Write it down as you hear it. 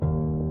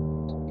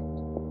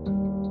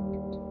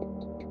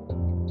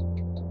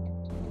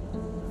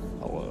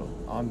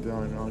I'm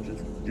Brian Rogers,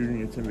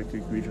 junior at Timber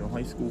Creek Regional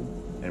High School,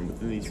 and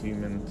within these few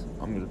minutes,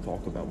 I'm going to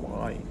talk about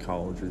why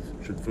colleges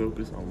should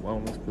focus on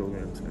wellness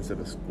programs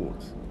instead of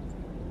sports.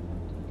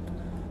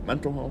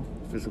 Mental health,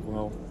 physical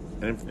health,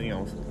 and everything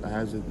else that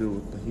has to do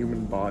with the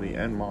human body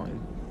and mind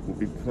will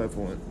be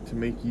prevalent to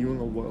make you and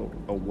the world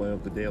aware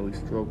of the daily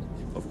struggles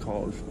of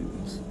college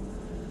students.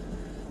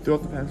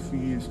 Throughout the past few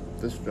years,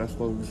 the stress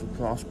levels are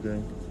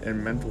prospering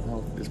and mental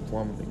health is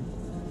plummeting.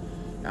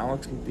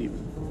 Alex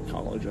McDavid,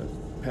 college at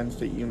Penn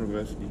State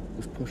University,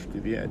 was pushed to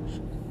the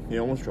edge. He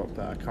almost dropped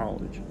out of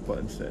college, but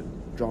instead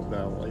dropped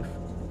out of life.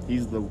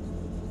 He's the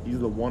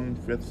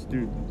 1/5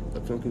 student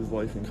that took his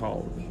life in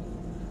college.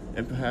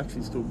 And perhaps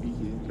he'd still be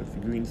here if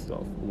the green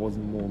stuff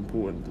wasn't more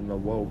important than the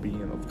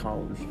well-being of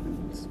college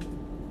students.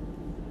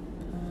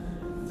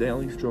 The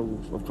daily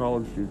struggles of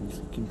college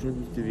students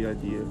contribute to the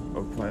idea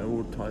of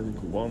prioritizing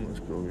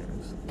wellness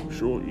programs.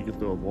 Sure, you can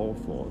throw a ball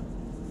far,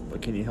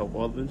 but can you help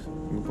others?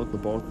 You can put the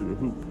ball through a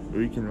hoop,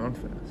 or you can run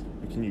fast.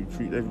 But can you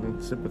treat everyone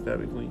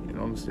sympathetically and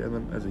understand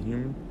them as a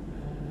human?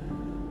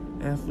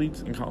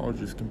 Athletes and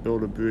colleges can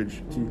build a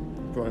bridge to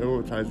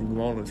prioritizing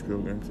wellness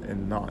programs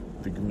and not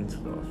the green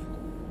stuff.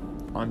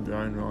 I'm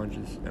Brian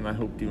Rogers, and I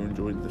hope you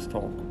enjoyed this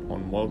talk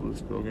on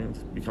wellness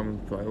programs becoming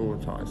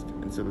prioritized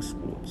instead of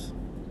sports.